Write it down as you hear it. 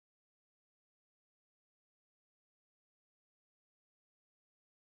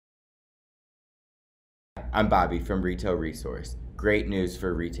I'm Bobby from Retail Resource. Great news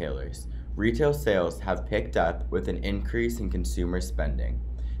for retailers. Retail sales have picked up with an increase in consumer spending.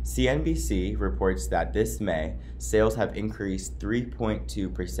 CNBC reports that this May, sales have increased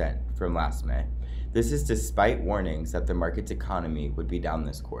 3.2% from last May. This is despite warnings that the market's economy would be down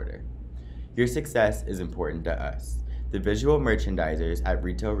this quarter. Your success is important to us. The visual merchandisers at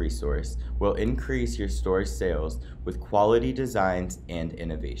Retail Resource will increase your store's sales with quality designs and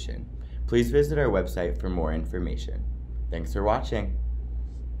innovation. Please visit our website for more information. Thanks for watching.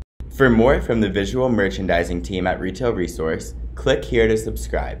 For more from the visual merchandising team at Retail Resource, click here to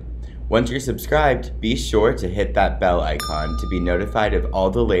subscribe. Once you're subscribed, be sure to hit that bell icon to be notified of all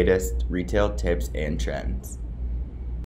the latest retail tips and trends.